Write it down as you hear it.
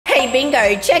Hey,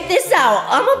 Bingo, check this out.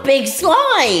 I'm a big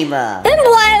slime. And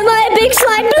why am I a big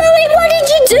slime? Bluey, what did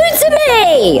you do to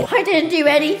me? I didn't do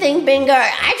anything, Bingo.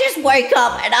 I just woke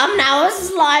up and I'm now a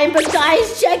slime. But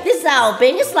guys, check this out.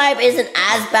 Being a slime isn't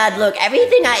as bad. Look,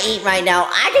 everything I eat right now,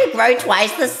 I can grow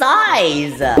twice the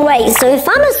size. Wait, so if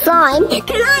I'm a slime,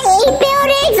 can I eat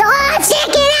buildings? Oh,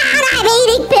 check it out. I'm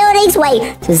eating buildings.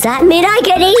 Wait, does that mean I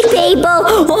can eat people?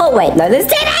 Oh, wait, no, there's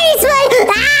too many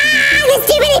slimes. There's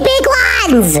too many big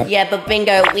ones. Yeah, but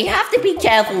Bingo, we have to be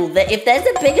careful that if there's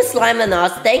a bigger slime than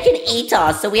us, they can eat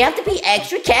us. So we have to be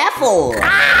extra careful.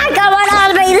 Come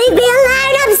on, leave me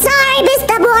alone. I'm sorry,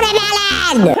 Mr.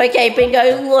 Watermelon. Okay,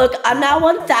 Bingo, look, I'm now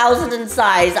 1,000 in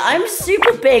size. I'm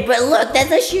super big, but look,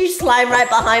 there's a huge slime right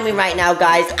behind me right now,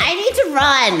 guys. I need to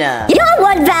run. You're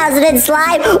 1,000 in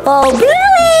slime. Oh,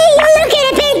 Bluey, you're looking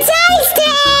a bit tasty.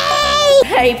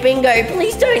 Hey, Bingo,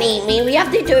 please don't eat me. We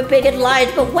have to do it big and large.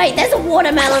 But wait, there's a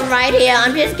watermelon right here.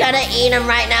 I'm just gonna eat him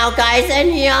right now, guys.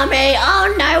 And yummy.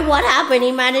 Oh, no, what happened?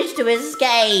 He managed to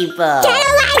escape. Get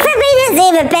away from me. There's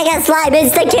even bigger slime.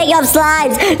 It's the king of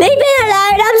slimes. Leave me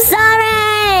alone. I'm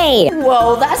sorry.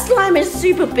 Whoa, that slime is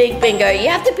super big, Bingo. You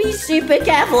have to be super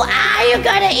careful. You're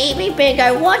gonna eat me,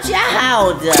 Bingo. Watch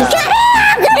out. Come here.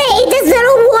 I'm gonna eat this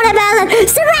little watermelon.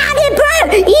 Surrounded,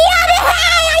 bro. Yummy.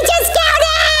 I just killed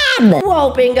him. Whoa,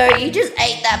 Bingo, you just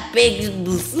ate that big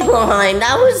slime.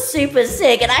 That was super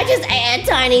sick, and I just ate a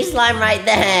tiny slime right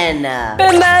then. A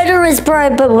murderous, bro.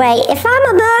 But wait, if I'm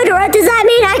a murderer, does that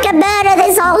mean I can murder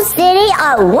this whole city?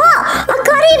 Oh, what? I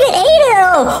can't even eat it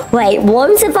all. Wait,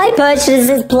 what if I purchase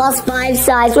this +5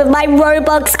 size with my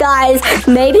Robux, guys?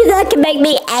 Maybe that can make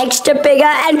me extra bigger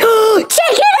and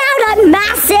check it out, I'm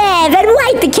massive. And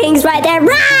wait, the king's right there.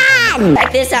 Run!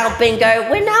 Check this out, Bingo.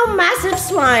 We're now massive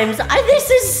slimes. This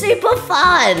is super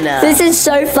fun. This is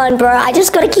so fun, bro. I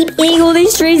just gotta keep eating all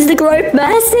these trees to grow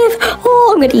massive.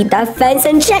 Oh, I'm gonna eat that fence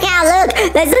and check out,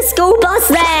 look, there's a school bus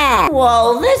there.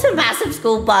 Whoa, there's a massive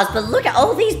school bus, but look at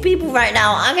all these people right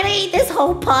now. I'm gonna eat this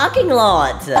whole parking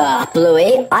lot.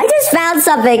 Bluey, I just found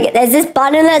something. There's this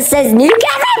button that says nuke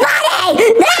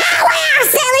everybody. No, our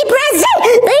silly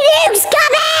president, the nuke's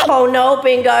coming. Oh no,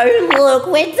 Bingo. Look,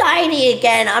 we're tiny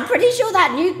again. I'm pretty sure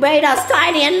that nuke made us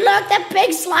tiny. And look, the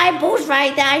big slime balls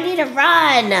right there. I need to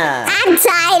run. I'm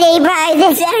tiny, bro.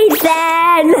 This ain't fair.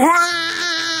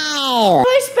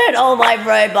 I spent all my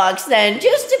Robux then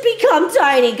just to become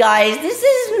tiny, guys. This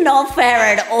is not fair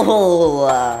at all.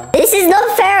 This is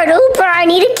not fair at all, bro. I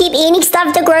need to keep eating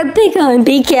stuff to grow bigger. And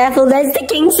be careful. There's the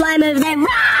king slime over there.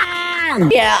 Run!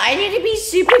 Yeah, I need to be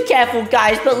super careful,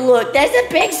 guys. But look, there's a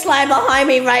big slime behind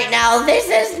me right now. This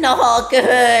is not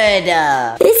good.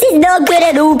 This is not good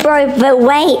at all, bro. But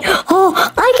wait. Oh,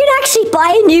 I can actually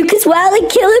buy a nuke as well and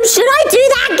kill him. Should I do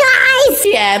that, guys?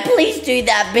 Yeah, please do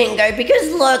that, Bingo.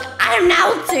 Because look, I'm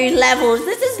now 2 levels.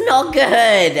 This is not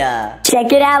good.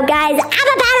 Check it out, guys. I'm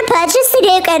about to purchase the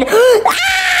nuke and...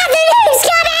 the nuke's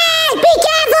coming! Be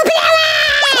careful,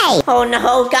 Billy! Oh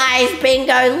no, guys,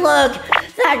 Bingo, look.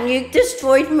 That nuke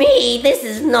destroyed me. This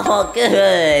is not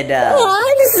good. Oh,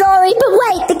 I'm sorry, but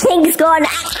wait, the king's gone.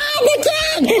 The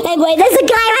king! And wait, there's a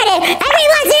guy right here.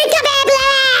 Everyone's in, come here,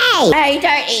 Billy! Hey,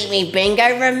 don't eat me,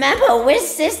 Bingo. Remember, we're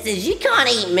sisters. You can't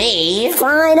eat me.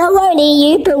 Fine, I won't eat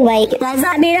you, but wait, does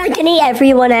that mean I can eat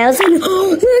everyone else? Look,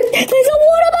 there's a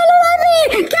watermelon on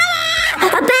me! Come on!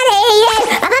 I'm about to eat you!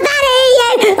 I'm about to eat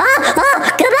you!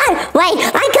 Come on! Wait,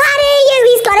 I can't eat you!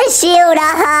 He's got a shield,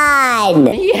 hun!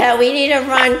 Yeah, we need to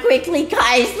run quickly,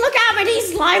 guys. Look how many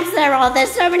slimes there are.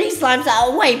 There's so many slimes that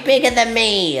are way bigger than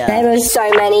me. There are so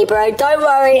many, bro. Don't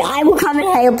worry, I will come and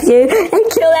help you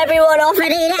and kill everyone off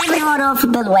and eat everyone off.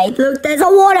 But wait, look, there's a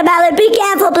watermelon. Be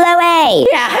careful, Bluey!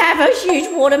 Yeah, I have a huge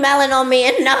watermelon on me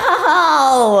and no!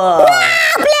 No,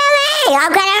 Bluey!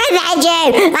 I'm gonna revenge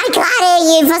you! I can't eat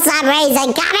you for some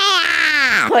reason. Come here!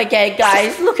 Okay,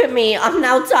 guys, look at me. I'm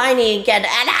now tiny again.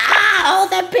 And all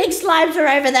the big slimes are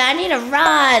over there. I need to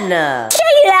run.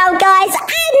 Check it out, guys.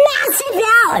 I'm massive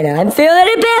now. And I'm feeling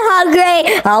a bit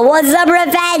hungry. I want some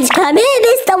revenge. Come here,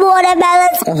 Mr.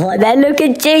 Watermelon. Oh, they're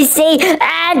looking juicy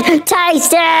and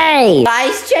tasty.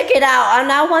 Guys, check it out. I'm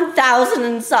now 1,000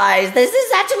 in size. This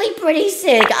is actually pretty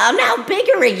sick. I'm now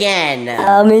bigger again.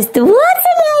 Oh, Mr.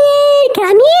 Watermelon,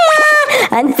 come here.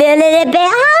 I'm feeling a bit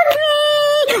hungry.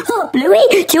 Oh, Bluey,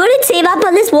 do you want to team up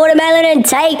on this watermelon and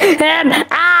take him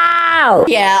out?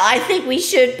 Yeah, I think we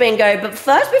should, Bingo. But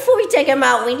first, before we take him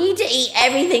out, we need to eat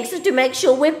everything so to make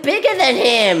sure we're bigger than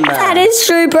him. That is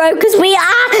true, bro, because we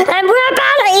are, and we're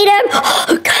about to eat him.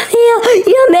 Oh, come here.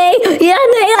 Yummy.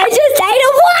 Yummy. I just ate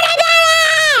a watermelon.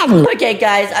 Okay,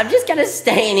 guys, I'm just gonna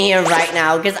stay in here right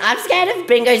now because I'm scared if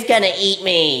Bingo's gonna eat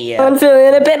me. I'm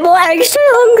feeling a bit more extra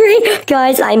hungry. Bluey.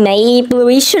 Guys, I may eat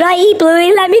Bluey. Should I eat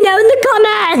Bluey? Let me know in the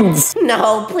comments.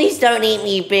 No, please don't eat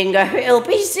me, Bingo. It'll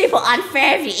be super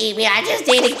unfair if you eat me. I just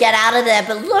need to get out of there.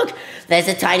 But look, there's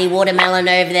a tiny watermelon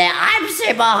over there. I'm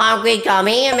super hungry. Come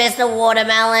here, Mr.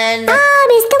 Watermelon. Oh,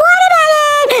 Mr.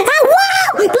 Watermelon. Oh,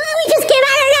 wow. Bluey just came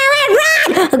out of nowhere.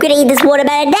 Run. I'm going to eat this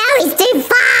watermelon now. He's too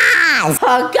fast.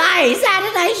 Oh, guys, how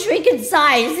did I shrink in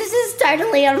size? This is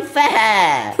totally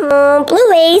unfair.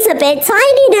 Bluey's a bit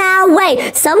tiny now.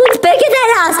 Wait, someone's bigger than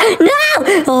us.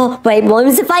 No. Oh, wait, what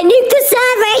if I nuke the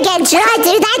server again? Should I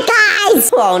do that, guys?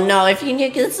 Oh, no, if you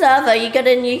nuke the server, you're going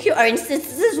to nuke your own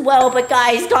instances as well. But,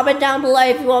 guys, comment down below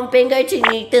if you want Bingo to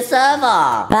nuke the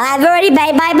server. I've already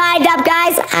made my mind up,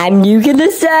 guys. I'm nuking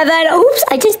the server. Oops,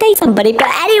 I just ate somebody. But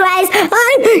anyways,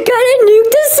 I'm gonna nuke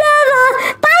the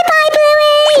server. Bye-bye,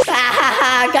 Bluey.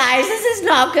 Guys, this is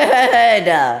not good.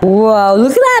 Whoa,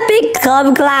 look at that big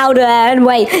cum cloud. And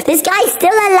wait, this guy's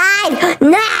still alive.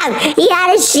 No, he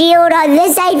had a shield on.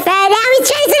 This ain't fair. Now he's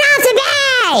chasing after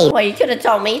me. Well, you could have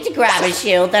told me to grab a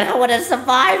shield, then I would have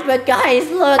survived. But guys,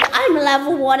 look, I'm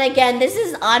level 1 again. This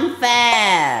is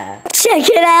unfair. Check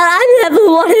it out, I'm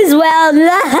level 1 as well.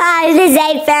 This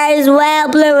ain't fair as well,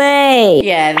 Bluey.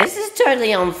 Yeah, this is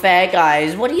totally unfair,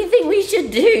 guys. What do you think we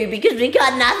should do? Because we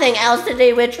got nothing else to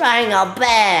do. We're trying our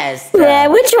best. Yeah,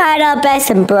 we're trying our best.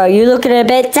 And bro, you looking a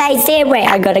bit tasty. Wait,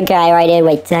 I got a guy right here.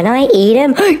 Wait, can I eat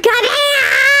him? Come here!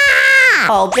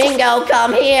 Oh, Bingo,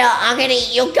 come here. I'm gonna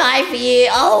eat your guy for you.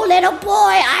 Oh, little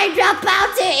boy, I'm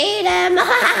about to eat him.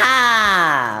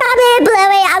 Come here,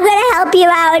 Bluey. I'm gonna help you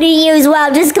out and you as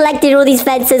well. Just collected all these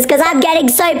fences because I'm getting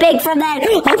so big from them.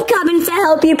 I'm coming to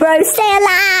help you, bro. Stay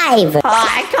alive. Oh,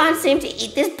 I can't seem to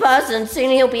eat this person. Soon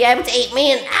he'll be able to eat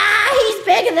me. And he's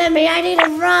bigger than me. I need to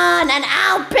run. And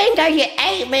ow, Bingo, you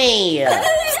ate me.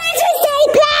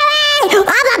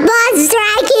 I'm a monster.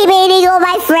 I keep eating all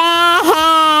my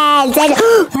friends. And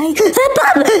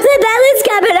the bell is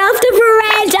coming after for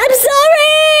rent. I'm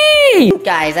sorry.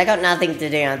 Guys, I got nothing to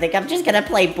do. I think I'm just gonna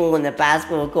play ball in the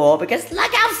basketball court because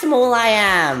look how small I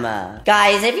am.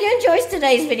 Guys, if you enjoyed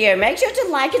today's video, make sure to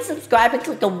like and subscribe and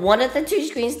click on one of the 2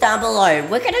 screens down below.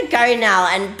 We're gonna go now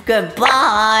and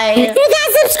goodbye. Hit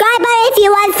that subscribe button if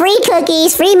you want free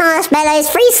cookies, free marshmallows,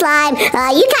 free slime. You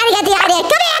kind of get the idea.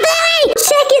 Come here, Bluey.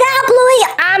 Check it out, Bluey.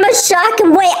 I'm a shark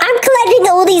and wait, I'm collecting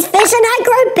all these fish and I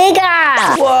grow bigger.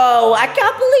 Whoa, I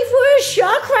can't believe we're a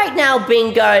shark right now,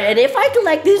 Bingo. And if I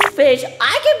collect this fish,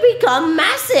 I can become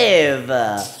massive.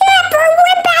 Yeah, bro,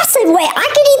 we're massive. Wait, I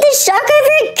can eat this shark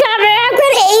over here. Come here, I'm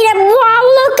gonna eat him. Wow,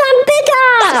 look, I'm bigger.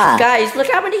 Guys, look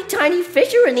how many tiny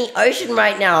fish are in the ocean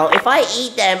right now. If I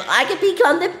eat them, I can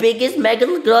become the biggest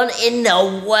megalodon in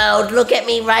the world. Look at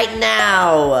me right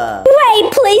now.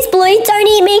 Wait, please, Bluey, don't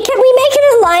eat me. Can we make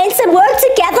an alliance and work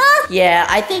together? Yeah,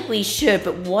 I think we should,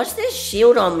 but what's this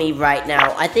shield on me right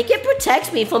now? I think it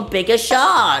protects me from bigger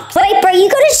sharks. Wait, bro, you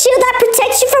got a shield that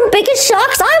protects you from bigger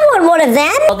sharks? I want one of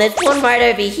them. Well, there's one right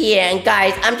over here, and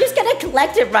guys, I'm just gonna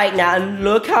collect it right now, and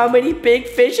look how many big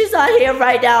fishes are here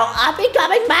right now. I'm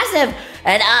becoming massive.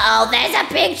 And uh-oh, there's a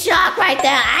big shark right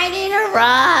there. I need to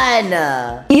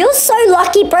run. You're so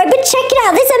lucky, bro, but check it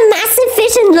out. There's a massive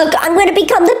fish, and look, I'm going to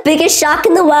become the biggest shark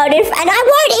in the world, and I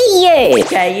won't eat you.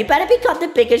 Okay, you better become the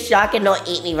biggest shark and not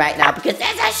eat me right now, because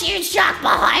there's a huge shark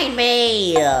behind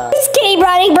me. Just keep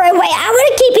running, bro. Wait, I want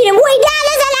to keep eating. Wait, now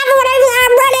there's another one over there.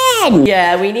 I'm running.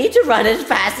 Yeah, we need to run as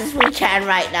fast as we can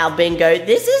right now, Bingo.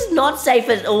 This is not safe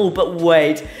at all, but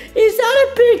wait. Is that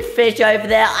a big fish over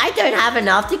there? I don't have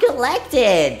enough to collect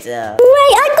it.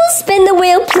 Wait, I can spin the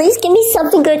wheel. Please give me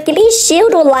something good. Give me a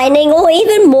shield or lightning or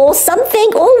even more something.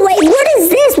 Oh, wait, what is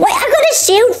this? Wait, I got a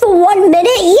shield for 1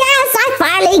 minute. Yes, I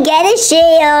finally get a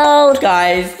shield.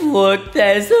 Guys, look,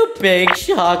 there's a big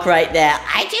shark right there.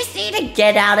 I just need to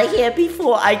get out of here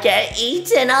before I get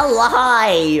eaten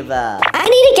alive. I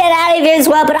need to get out of here as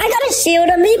well, but I got a shield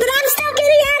on me, but I'm still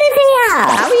getting out of here.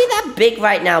 How are you that big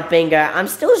right now, Bingo? I'm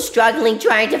still struggling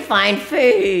trying to find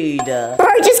food.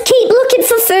 Bro, just keep looking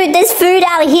for food. There's food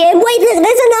out here. Wait, there's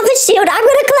another shield. I'm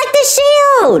gonna collect the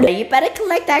shield. You better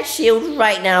collect that shield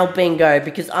right now, Bingo,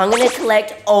 because I'm gonna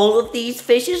collect all of these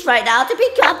fishes right now to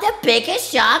become the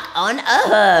biggest shark on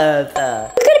Earth.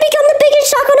 You're gonna become the biggest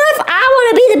shark on Earth? I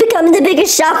wanna become the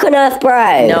biggest shark on Earth,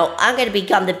 bro. No, I'm gonna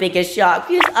become the biggest shark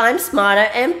because I'm smarter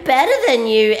and better than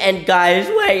you. And guys,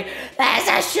 wait, there's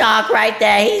a shark right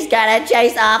there. He's gonna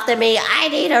chase after me. I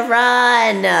need to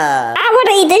run. I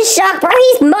wanna eat this shark, bro.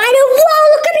 He's mine. Whoa,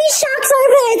 look at these sharks over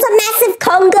there. It's a massive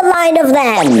conga line of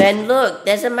them. And look,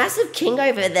 there's a massive king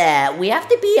over there. We have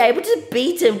to be able to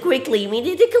beat him quickly. We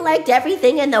need to collect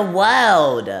everything in the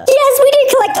world. Yes, we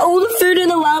do collect all the food in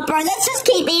the world, bro. Let's just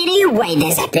keep eating. Wait,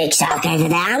 there's a big shark over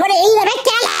there. I want to eat him and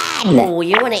kill him. Oh,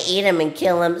 you want to eat him and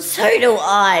kill him? So do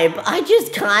I, but I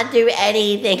just can't do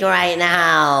anything right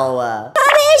now.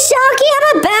 Come here, Sharky.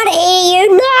 I'm about to eat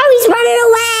you. No, he's running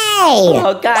away.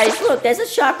 Oh, guys, look, there's a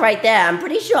shark right there. I'm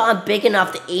pretty sure I'm big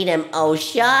enough to eat him. Oh,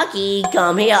 Sharky,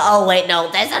 come here. Oh, wait, no,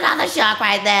 there's another shark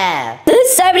right there. There's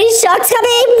so many sharks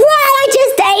coming. Wow, I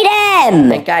just ate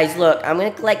him. And guys, look, I'm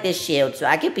going to collect this shield so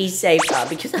I can be safer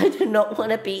because I do not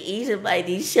want to be eaten by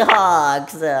these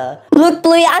sharks. Look,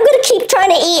 Bluey, I'm going to keep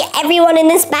trying to eat everyone in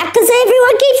this map because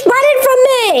everyone keeps running from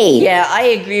me. Yeah, I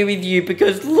agree with you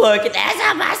because look, there's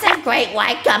a massive great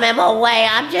white coming my way.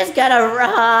 I'm just going to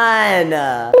run.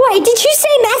 Wait, did you say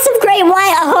massive great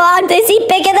white? Oh, is he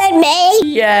bigger than me?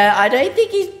 Yeah, I don't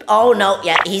think he's... Oh, no,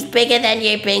 yeah, he's bigger than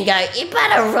you, Bingo. You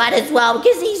better run as well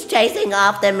because he's chasing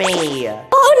after me.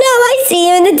 Oh, no, I see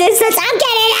you in the distance. I'm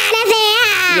getting out of here.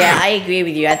 Yeah, I agree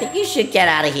with you. I think you should get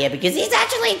out of here because he's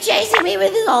actually chasing me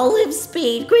with his all of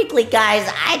speed. Quickly, guys,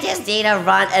 I just need to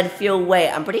run and feel weight.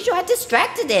 I'm pretty sure I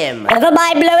distracted him. Never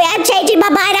mind, Bluey. I'm changing my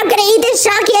mind. I'm gonna eat this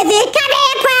sharky of you. Come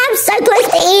here, bro. I'm so close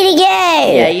to eating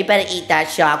you. Yeah, you better eat that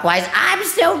shark, wise. I'm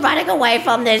still running away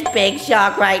from this big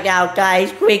shark right now,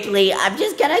 guys. Quickly, I'm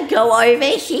just gonna go over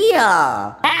here.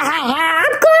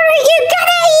 I'm calling you. Come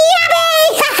here,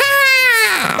 yummy.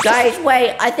 Guys,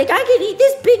 wait, I think I can eat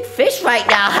this big fish right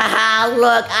now. Haha,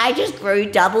 look, I just grew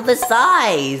double the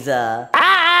size.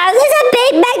 There's a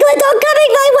big megalodon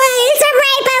coming my way. It's a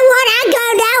rainbow one. I go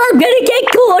now. I'm gonna get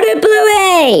caught in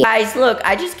Bluey. Guys, look,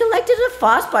 I just collected a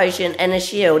fast potion and a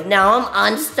shield. Now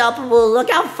I'm unstoppable. Look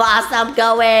how fast I'm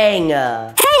going.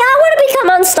 Hey, I want to become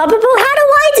unstoppable. How do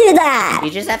I do that?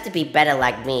 You just have to be better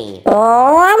like me.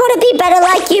 Oh, I want to be better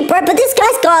like you, bro. But this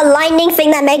guy's got a lightning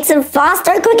thing that makes him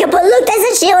faster and quicker. But look,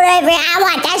 there's a shield over here. I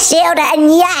want that shield.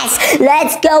 And yes,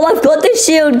 let's go. I've got the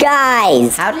shield,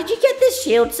 guys. How did you get this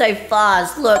shield so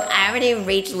fast? Look, I haven't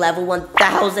reached level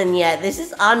 1000 yet. This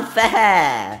is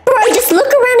unfair. Bro, just look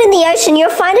around in the ocean. You'll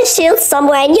find a shield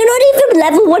somewhere. And you're not even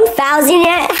level 1000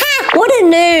 yet. Ha! What a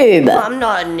noob. I'm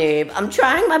not a noob. I'm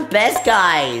trying my best,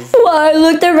 guys. Whoa,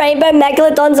 look, the rainbow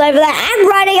megalodon's over there. I'm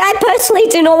running. I personally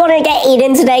do not want to get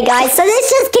eaten today, guys. So let's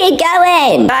just keep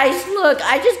going. Guys, look,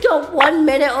 I just got 1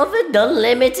 minute of an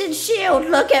unlimited shield.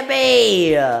 Look at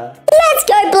me. Let's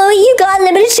go, Bluey. You got a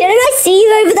limited shield, and I see you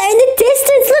over there in the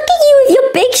distance. Look at you with your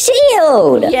big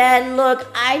shield. Yeah, and look,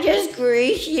 I just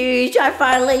grew huge. I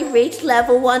finally reached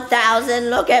level 1000.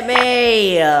 Look at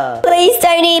me. Please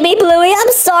don't eat me, Bluey.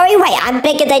 I'm sorry. Wait, I'm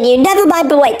bigger than you. Never mind,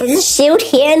 but wait, there's a shield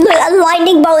here, and look, a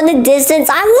lightning bolt in the distance.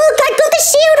 I got the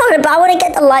shield on it, but I want to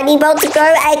get the lightning bolt to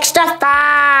go extra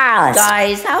fast.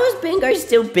 Guys, how is Bingo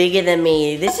still bigger than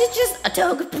me? This is just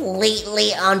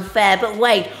completely unfair. But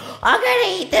wait, I'm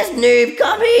gonna eat this noob.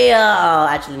 Come here. Oh,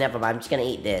 actually, never mind. I'm just gonna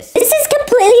eat this. This is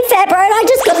completely fair, bro. And I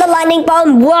just got the lightning bolt.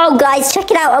 Whoa, guys, check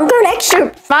it out. I'm going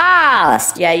extra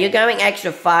fast. Yeah, you're going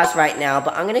extra fast right now,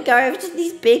 but I'm gonna go over to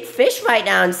these big fish right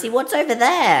now and see what's over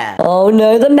there. Oh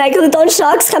no, the megalodon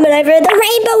shark's coming over. The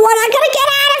rainbow one. I gotta get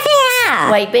out of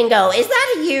here. Wait, Bingo, is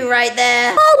that you right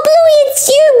there? Oh, Bluey, it's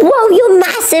you. Whoa, you're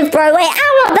massive, bro. Wait,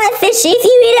 I want that fishy. If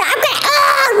you eat it, I'm gonna...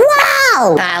 Oh,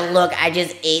 wow. Ah, look, I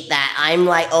just ate that. I'm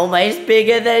like almost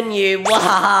bigger than you.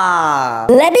 Wow.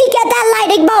 Let me get that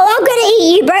lightning bolt. I'm gonna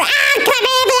eat you, bro. Ah, come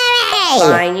here,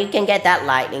 Bluey. Fine, you can get that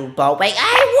lightning bolt. Wait,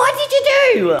 hey, what did you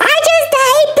do? I just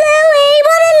ate Bluey.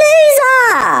 What a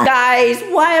loser. Guys,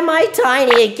 why am I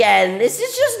tiny again? This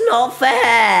is just not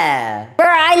fair. Bro,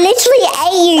 I literally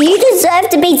ate you. You deserve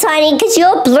to be tiny because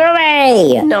you're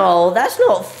Bluey. No, that's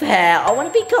not fair. I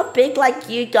want to become big like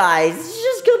you guys. This is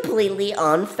just completely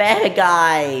unfair,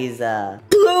 guys.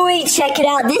 Bluey, check it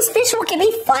out. This fish will give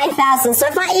me 5,000. So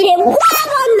if I eat it, wow,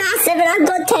 I'm massive and I've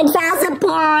got 10,000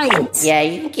 points. Yeah,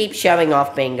 you can keep showing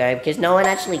off, Bingo, because no one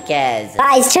actually cares.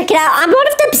 Guys, check it out. I'm one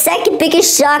of the second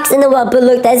biggest sharks in the world. But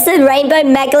look, there's the rainbow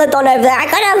megalodon over there. I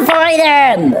gotta avoid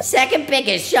him. Second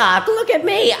biggest shark? Look at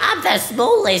me. I'm the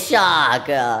smallest shark.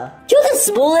 You're the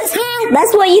smallest? Huh?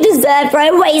 That's what you deserve,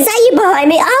 bro. Wait, is that you behind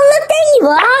me? Oh, look, there you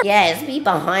are. Yeah, it's me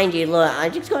behind you. Look, I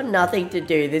just got nothing to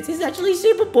do. This is actually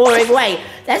super boring. Wait,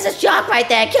 there's a shark right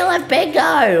there. Kill him, Bingo. Come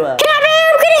here,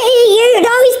 I'm gonna eat you.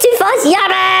 No, he's too fast.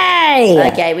 Yummy.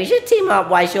 Okay, we should team up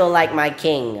while you're like my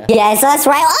king. Yes, that's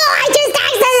right. Oh, I just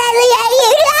accidentally ate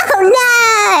you.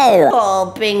 Oh, no.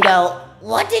 Oh, Bingo.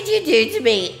 What did you do to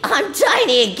me? I'm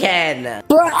tiny again.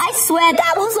 Bro, I swear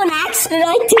that was an accident.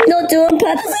 I did not do it on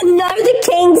purpose. I know the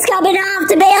king's coming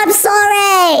after me. I'm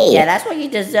sorry. Yeah, that's what you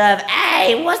deserve. Hey,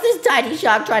 Wait, what's this tiny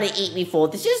shark trying to eat me for?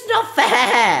 This is not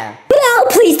fair. No,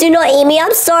 please do not eat me.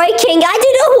 I'm sorry, King. I do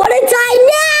not want to die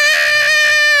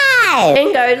now.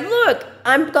 Bingo, look.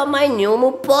 I've got my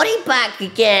normal body back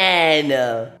again.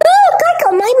 Look, I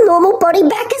got my normal body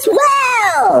back as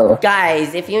well.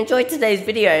 Guys, if you enjoyed today's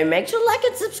video, make sure to like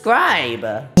and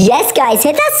subscribe. Yes, guys,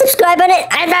 hit that subscribe button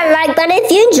and that like button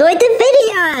if you enjoyed the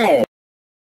video.